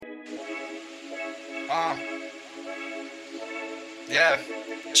Uh, yeah,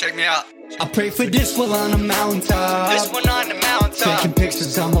 check me out. I pray for this one on the mountaintop. This one on the mountaintop. Taking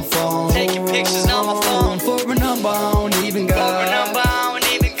pictures on my phone. Taking pictures on my phone. For a number I don't even got. For a number I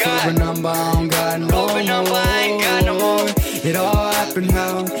don't even got. For a number I don't got no more. For a number I ain't got no more. It all happened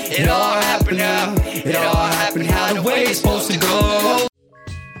how. It all happened how. It all happened how the way it's supposed to go.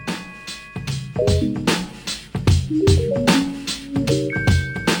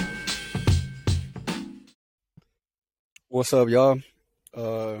 What's up, y'all?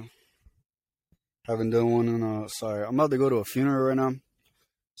 Haven't done one in I'm about to go to a funeral right now.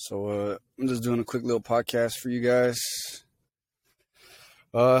 So I'm just doing a quick little podcast for you guys.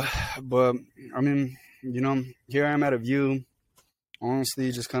 But I mean, here I am at a view.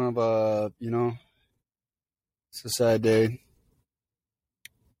 Honestly, just kind of it's a sad day.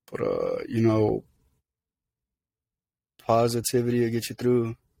 But positivity will get you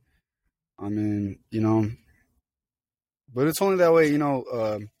through. I mean, but it's only that way,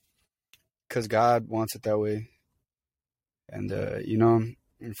 because God wants it that way. And,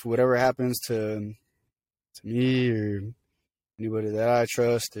 if whatever happens to me or anybody that I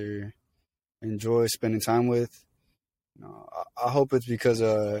trust or enjoy spending time with, I hope it's because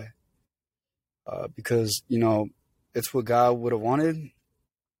it's what God would have wanted.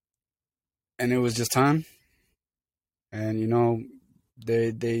 And it was just time. And,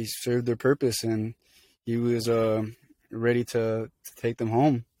 they served their purpose, and he was ready to take them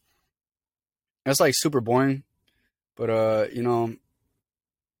home. That's like super boring, but I don't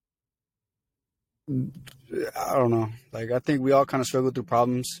know. Like, I think we all kind of struggle through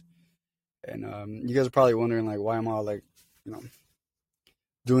problems, and you guys are probably wondering, like, why am I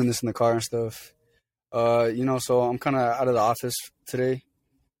doing this in the car and stuff. So I'm kind of out of the office today,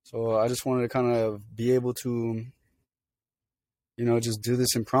 so I just wanted to kind of be able to just do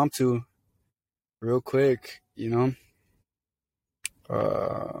this impromptu real quick.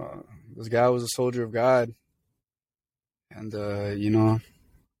 This guy was a soldier of God, and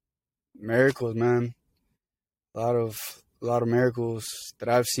miracles, man. A lot of miracles that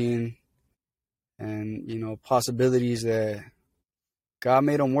I've seen, and possibilities that God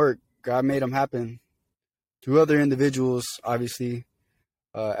made them work. God made them happen through other individuals, obviously,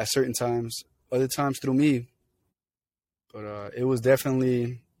 at certain times. Other times through me, but it was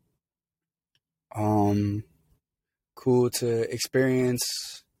definitely cool to experience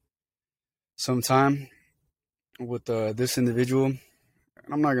some time with this individual. And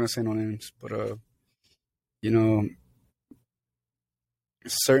I'm not gonna say no names, but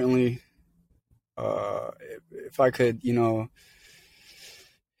certainly, if I could,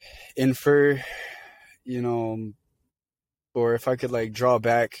 infer, or if I could draw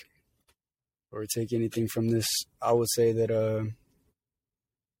back or take anything from this, I would say that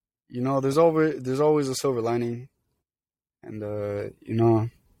there's always a silver lining, and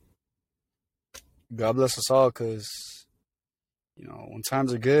God bless us all, because when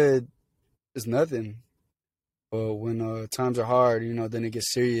times are good, it's nothing, but when times are hard, then it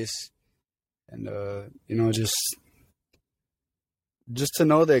gets serious, and just to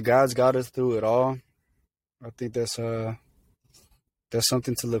know that God's got us through it all, I think that's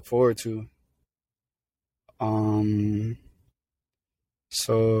something to look forward to.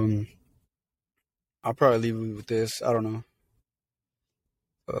 So I'll probably leave you with this. I don't know.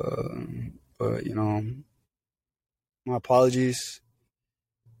 But my apologies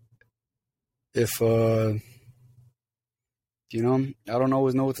if I don't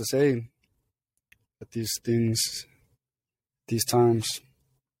always know what to say at these things, these times.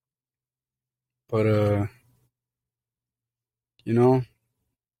 But I'm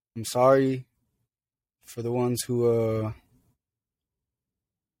sorry for the ones who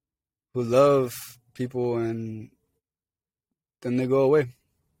love people and then they go away.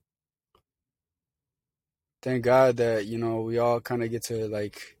 Thank God that, we all kind of get to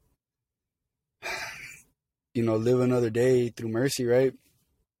live another day through mercy, right?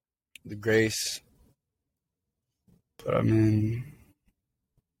 The grace. But I mean,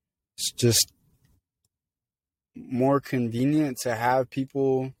 it's just more convenient to have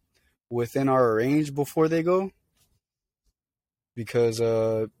people within our range before they go. Because,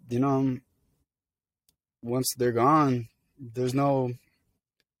 once they're gone, there's no,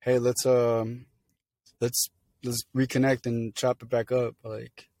 hey, let's reconnect and chop it back up.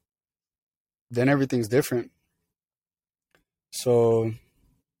 Then everything's different. So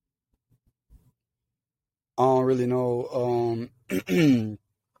I don't really know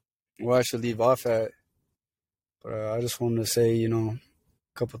where I should leave off at, but I just wanted to say, a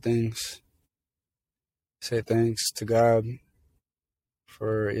couple things. Say thanks to God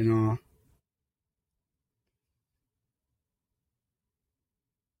for,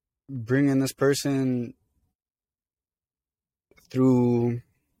 bringing this person through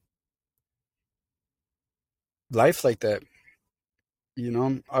life like that.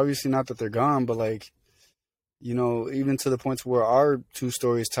 Obviously not that they're gone, but like, even to the points where our two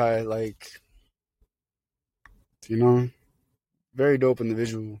stories tie, like, very dope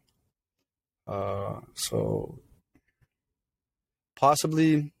individual. So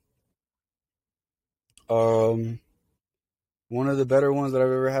possibly, one of the better ones that I've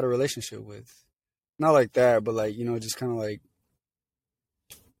ever had a relationship with. Not like that, but like, just kind of like,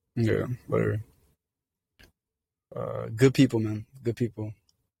 yeah, whatever. Good people, man. Good people.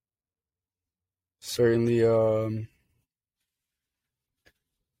 Certainly,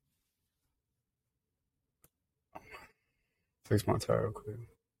 fix my tire real quick.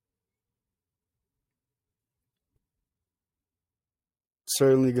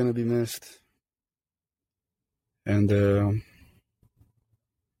 Certainly gonna be missed. And,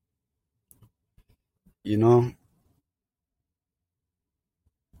 you know,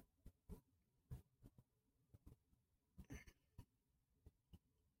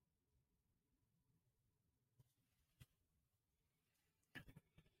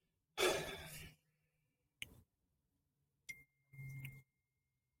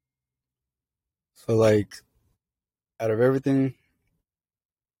 so like, out of everything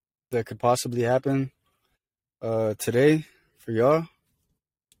that could possibly happen, today, for y'all,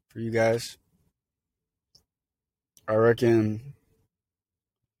 for you guys, I reckon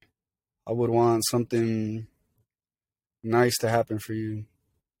I would want something nice to happen for you.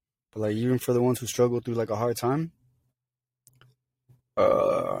 But like, even for the ones who struggle through like a hard time,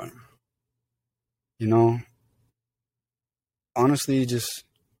 uh, you know, honestly, just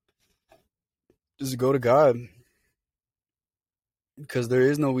go to God, because there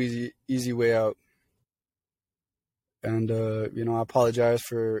is no easy way out. And I apologize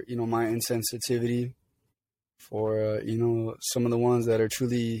for my insensitivity, for some of the ones that are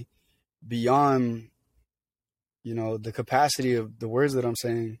truly beyond the capacity of the words that I'm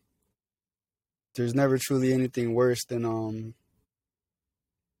saying. There's never truly anything worse than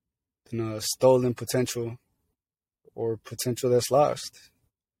stolen potential, or potential that's lost.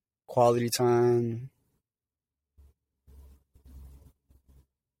 Quality time,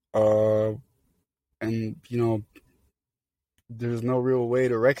 and there's no real way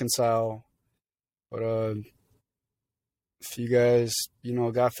to reconcile. But if you guys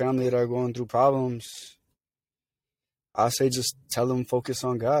got family that are going through problems, I say just tell them focus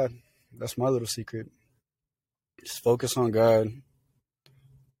on God. That's my little secret. Just focus on God,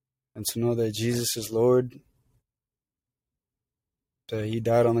 and to know that Jesus is Lord, that He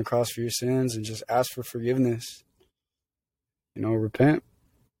died on the cross for your sins, and just ask for forgiveness. Repent.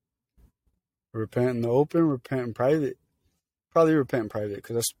 Repent in the open, repent in private. Probably repent in private,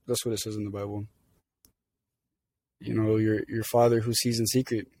 because that's what it says in the Bible. Your Father who sees in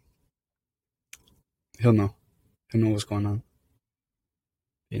secret, He'll know. He'll know what's going on.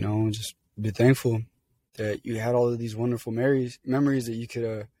 Just be thankful that you had all of these wonderful memories that you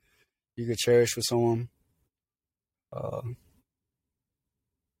could cherish with someone.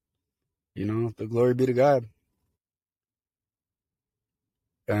 The glory be to God.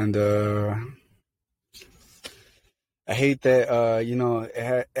 And I hate that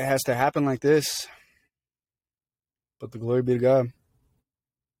it has to happen like this, but the glory be to God.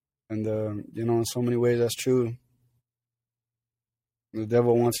 And in so many ways that's true. The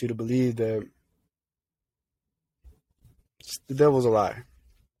devil wants you to believe that the devil's a lie.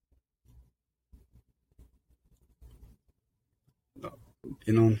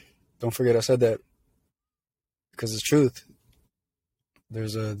 Don't forget I said that, because it's truth.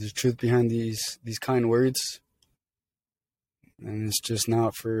 There's truth behind these kind words, and it's just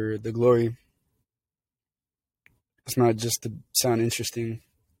not for the glory. It's not just to sound interesting,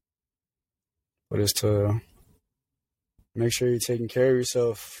 but it's to make sure you're taking care of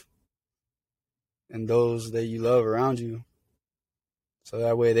yourself and those that you love around you, so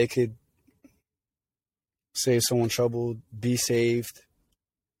that way they could save someone troubled, be saved,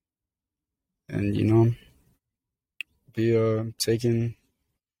 and be taken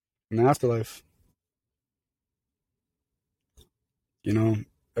in the afterlife.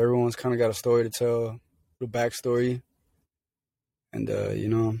 Everyone's kind of got a story to tell, a backstory. And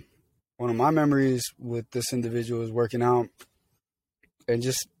one of my memories with this individual is working out and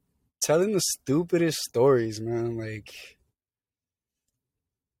just telling the stupidest stories, man. Like,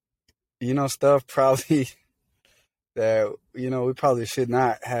 stuff probably that we probably should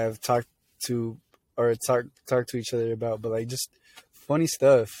not have talked to each other about, but like just funny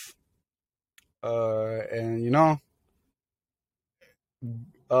stuff. And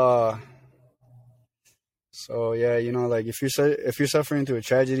Uh, so yeah, like if you're suffering through a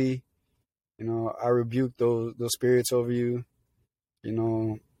tragedy, I rebuke those spirits over you, you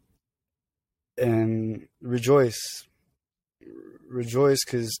know, and rejoice,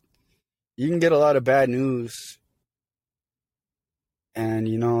 because you can get a lot of bad news, and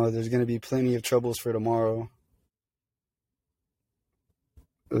there's gonna be plenty of troubles for tomorrow.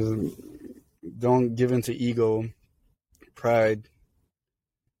 Don't give into ego, pride.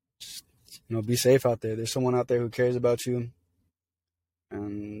 Just, be safe out there. There's someone out there who cares about you,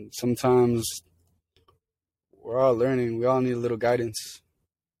 and sometimes we're all learning. We all need a little guidance,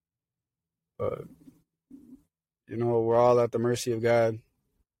 but we're all at the mercy of God.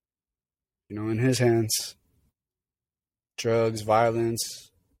 In His hands. Drugs,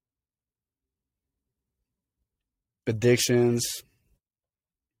 violence, addictions,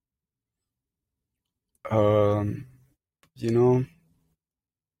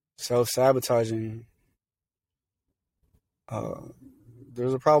 self-sabotaging.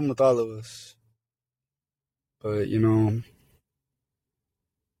 There's a problem with all of us. But,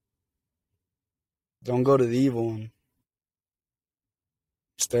 don't go to the evil one.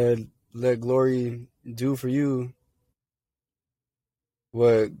 Instead, let glory do for you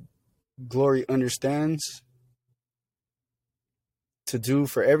what glory understands to do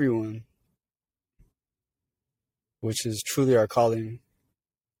for everyone, which is truly our calling.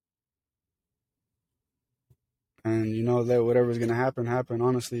 And, let whatever's going to happen,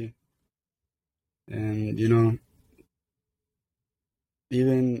 honestly. And,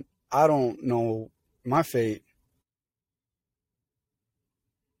 even I don't know my fate.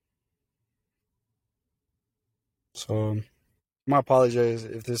 So, I apologize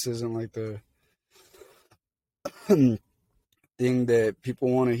if this isn't like the thing that people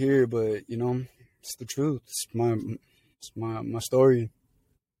want to hear, but, it's the truth. It's my story.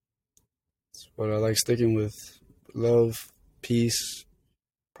 It's what I like sticking with. Love, peace,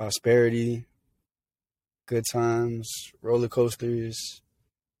 prosperity, good times, roller coasters,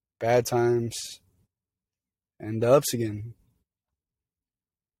 bad times, and the ups again.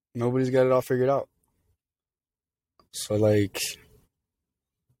 Nobody's got it all figured out. So,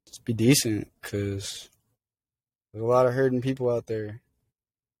 just be decent, because there's a lot of hurting people out there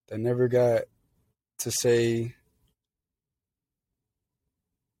that never got to say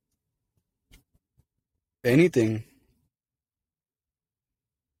anything.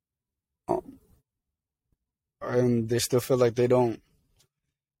 And they still feel like they don't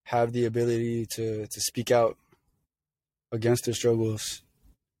have the ability to speak out against their struggles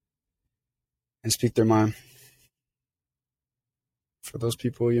and speak their mind. For those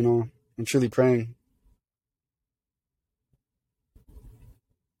people, I'm truly praying.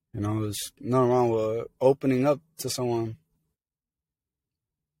 There's nothing wrong with opening up to someone.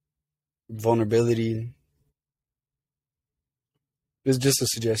 Vulnerability is just a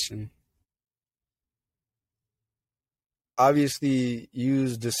suggestion. Obviously,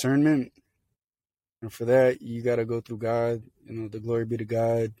 use discernment. And for that, you got to go through God. The glory be to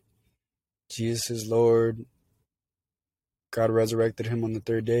God. Jesus is Lord. God resurrected him on the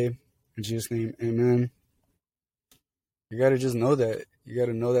third day. In Jesus' name, amen. You got to just know that. You got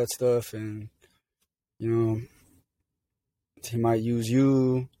to know that stuff. And, He might use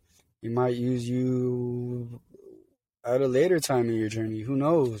you. He might use you at a later time in your journey. Who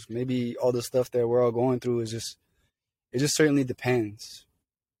knows? Maybe all the stuff that we're all going through is just, it just certainly depends.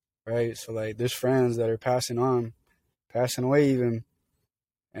 Right? So, there's friends that are passing away even.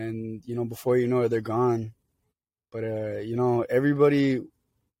 And, before you know it, they're gone. But, everybody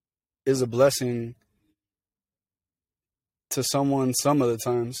is a blessing to someone some of the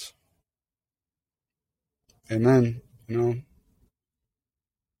times. Amen.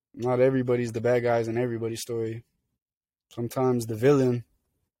 Not everybody's the bad guys in everybody's story. Sometimes the villain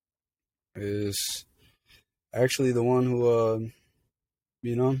is actually the one who,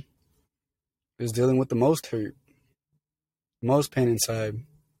 is dealing with the most hurt, most pain inside.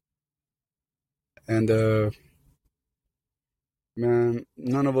 And, man,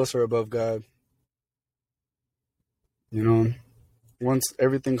 none of us are above God. Once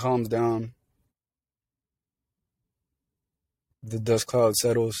everything calms down, the dust cloud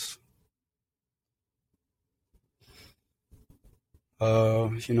settles.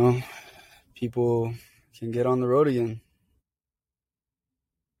 People can get on the road again.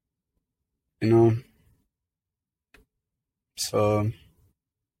 So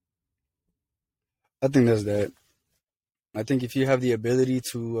I think that's that. I think if you have the ability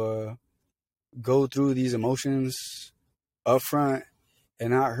to go through these emotions up front and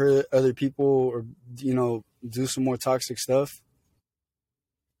not hurt other people or, do some more toxic stuff,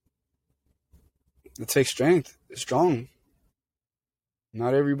 It takes strength. It's strong.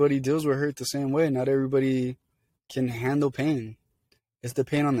 Not everybody deals with hurt the same way. Not everybody can handle pain. It's the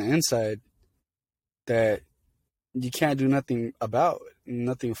pain on the inside that you can't do nothing about,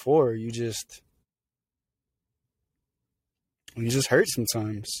 nothing for. You just hurt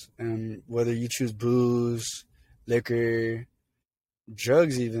sometimes. And whether you choose booze, liquor,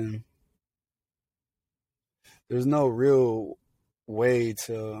 drugs even, there's no real way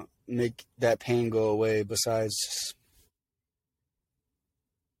to make that pain go away besides just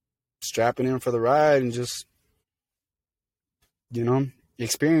strapping in for the ride and just,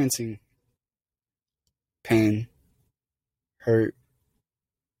 experiencing pain, hurt.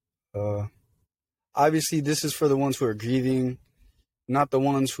 Obviously, this is for the ones who are grieving, not the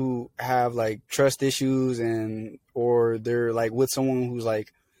ones who have like trust issues or they're like with someone who's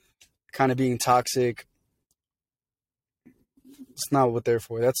like kind of being toxic. It's not what they're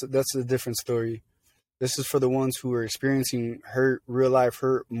for. That's a different story. This is for the ones who are experiencing hurt, real life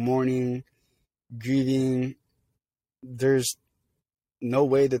hurt, mourning, grieving. There's no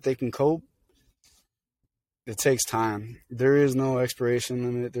way that they can cope. It takes time. There is no expiration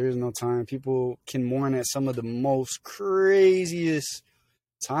limit. There is no time. People can mourn at some of the most craziest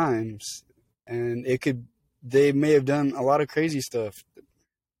times. And they may have done a lot of crazy stuff.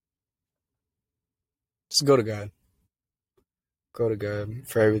 Just go to God. Go to God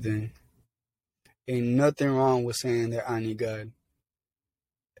for everything. Ain't nothing wrong with saying that I need God.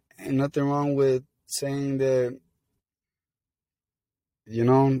 Ain't nothing wrong with saying that,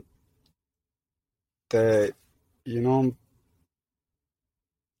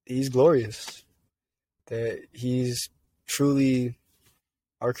 He's glorious. That He's truly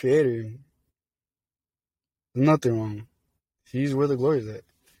our Creator. There's nothing wrong. He's where the glory is at.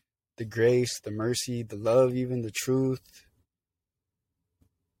 The grace, the mercy, the love, even the truth.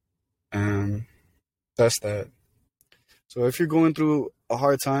 That's that. So if you're going through a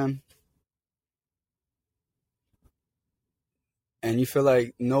hard time and you feel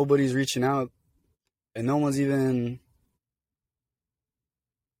like nobody's reaching out and no one's even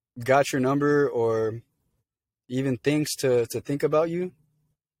got your number or even thinks to think about you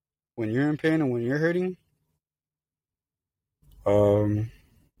when you're in pain and when you're hurting,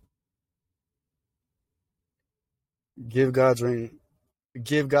 give God's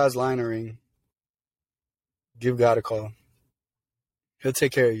line a ring. Give God a call. He'll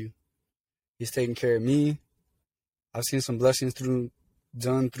take care of you. He's taking care of me. I've seen some blessings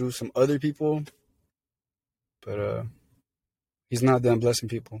done through some other people, but He's not done blessing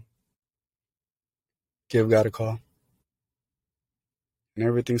people. Give God a call. And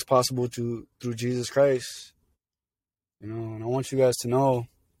everything's possible through Jesus Christ. And I want you guys to know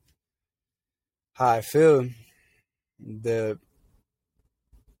how I feel. That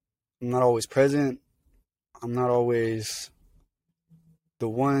I'm not always present. I'm not always the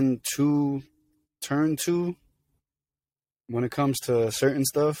one to turn to when it comes to certain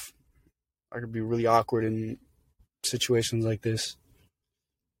stuff. I could be really awkward in situations like this.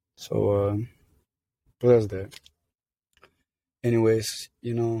 So, but that's that. Anyways,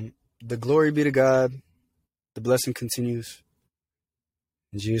 the glory be to God. The blessing continues.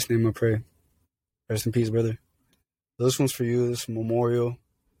 In Jesus' name I pray. Rest in peace, brother. This one's for you. This memorial.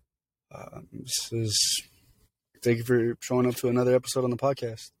 Thank you for showing up to another episode on the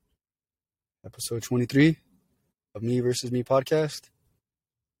podcast. Episode 23 of Me Versus Me podcast.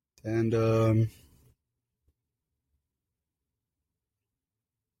 And I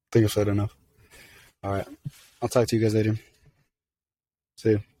think I've said enough. All right. I'll talk to you guys later.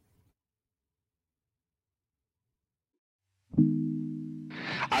 See you.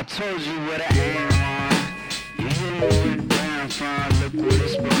 I told you what I am. You hear me with a damn fine. Look what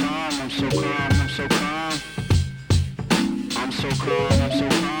it's become. I'm so calm, I'm so calm. I'm so calm, I'm so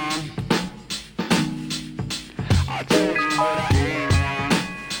calm. I told you what I am.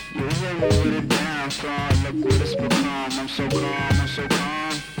 You hear me with a damn fine. Look what it's become. I'm so calm, I'm so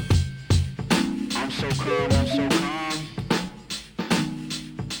calm. I'm so calm, I'm so calm.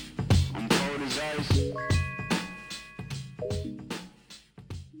 I'm cold as ice.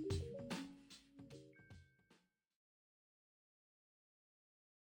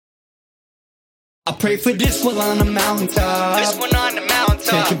 I pray for this one on the mountaintop. This one on the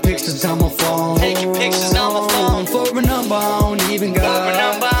mountaintop. Taking pictures on my phone. Taking pictures on my phone. For a number I don't even got. For a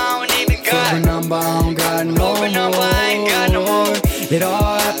number I don't even got. For a number I don't got no For a number I ain't got no more. It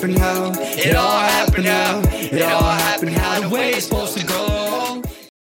all happened how. It all happened how. It all happened how the way it's supposed to